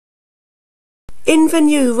In the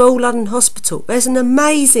new Royal London Hospital, there's an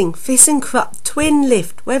amazing Thyssenkrupp twin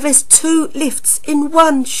lift where there's 2 lifts in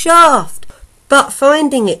one shaft. But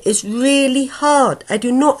finding it is really hard. I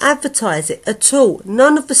do not advertise it at all.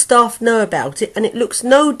 None of the staff know about it, and it looks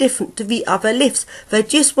no different to the other lifts. They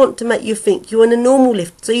just want to make you think you're in a normal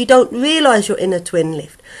lift so you don't realise you're in a twin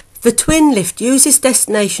lift. The twin lift uses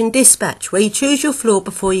destination dispatch, where you choose your floor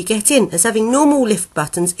before you get in, as having normal lift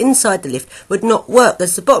buttons inside the lift would not work,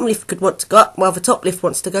 as the bottom lift could want to go up while the top lift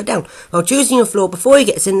wants to go down, while choosing your floor before you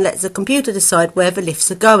get in lets the computer decide where the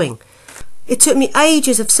lifts are going. It took me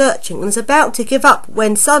ages of searching and was about to give up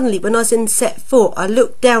when suddenly, when I was in set 4, I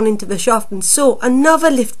looked down into the shaft and saw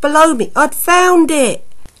another lift below me. I'd found it!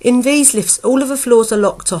 In these lifts, all of the floors are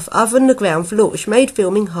locked off other than the ground floor, which made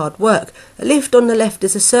filming hard work. The lift on the left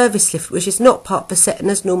is a service lift, which is not part of the set and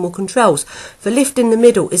has normal controls. The lift in the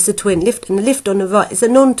middle is the twin lift, and the lift on the right is a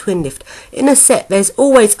non-twin lift. In a set, there's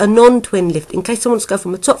always a non-twin lift, in case someone wants to go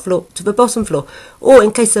from the top floor to the bottom floor, or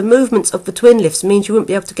in case the movements of the twin lifts means you wouldn't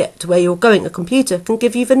be able to get to where you're going. A computer can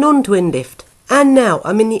give you the non-twin lift. And now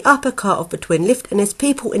I'm in the upper car of the twin lift, and there's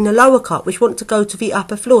people in the lower car which want to go to the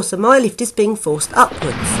upper floor, so my lift is being forced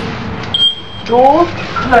upwards. Doors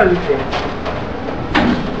closing.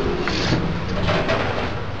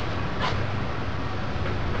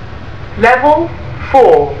 Level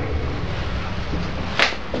 4.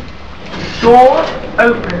 Doors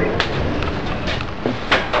opening.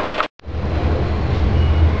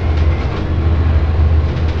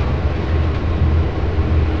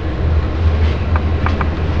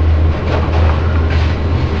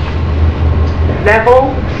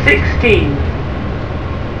 Level 16.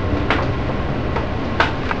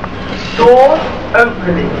 Doors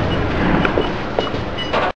opening.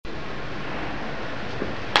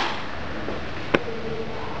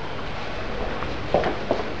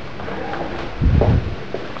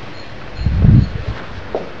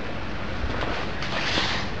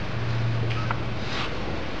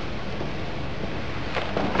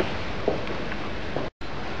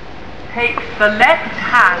 Take the left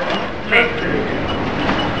hand lift.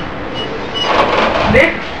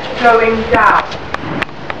 Lift going down.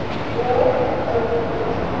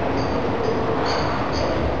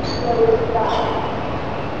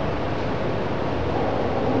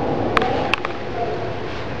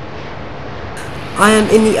 I am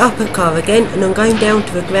in the upper car again, and I'm going down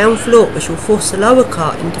to the ground floor, which will force the lower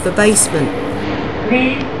car into the basement.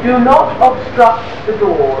 Please do not obstruct the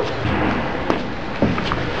doors.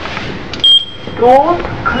 Doors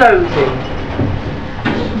closing.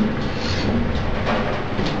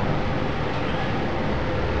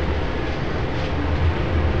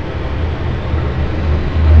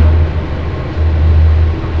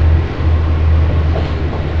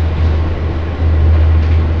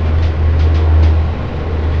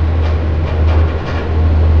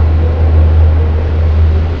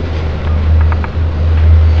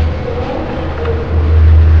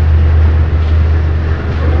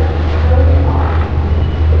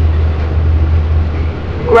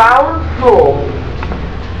 Ground floor.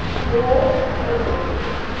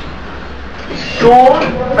 Doors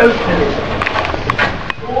opening.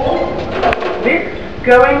 Lift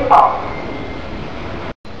going up.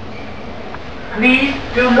 Please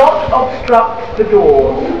do not obstruct the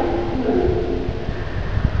doors.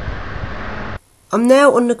 I'm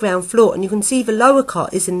now on the ground floor, and you can see the lower car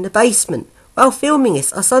is in the basement. While filming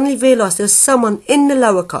this, I suddenly realised there was someone in the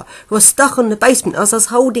lower car who was stuck on the basement as I was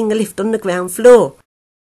holding the lift on the ground floor.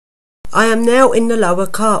 I am now in the lower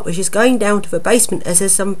car, which is going down to the basement, as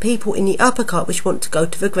there's some people in the upper car which want to go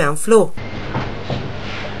to the ground floor.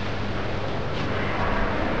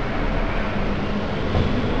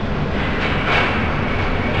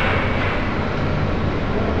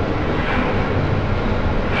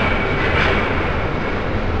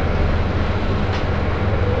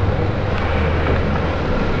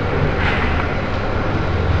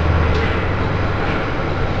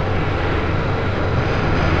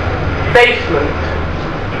 Basement.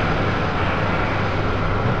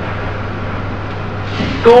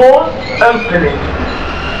 Doors opening.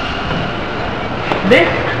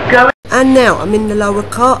 Lift going. And now I'm in the lower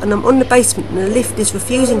car, and I'm on the basement, and the lift is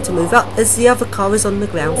refusing to move up as the other car is on the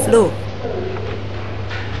ground floor.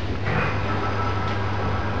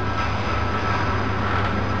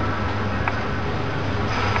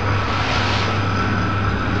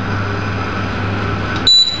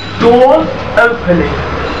 Doors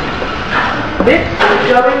opening. Lift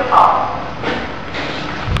going up.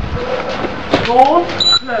 Doors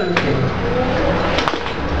closing.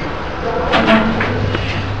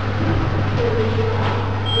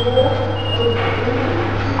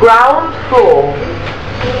 Ground floor.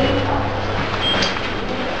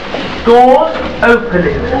 Doors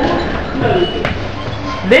opening.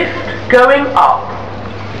 Lift going up.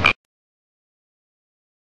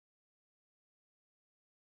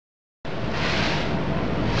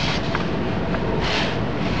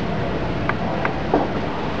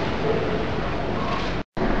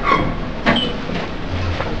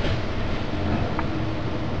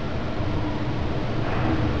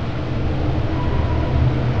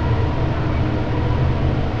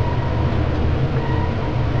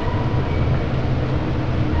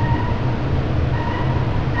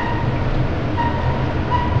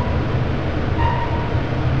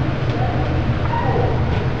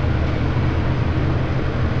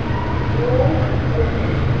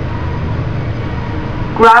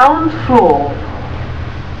 Ground floor.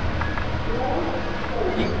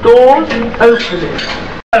 Doors opening.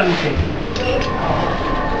 Closing.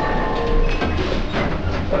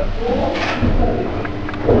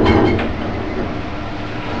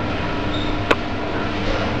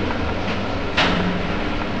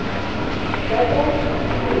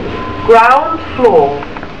 Ground floor.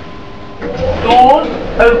 Doors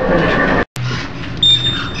opening.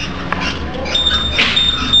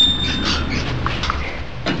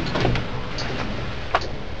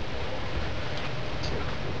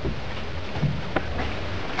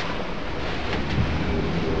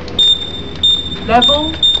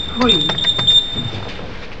 Level 3.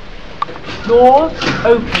 Doors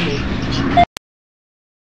opening.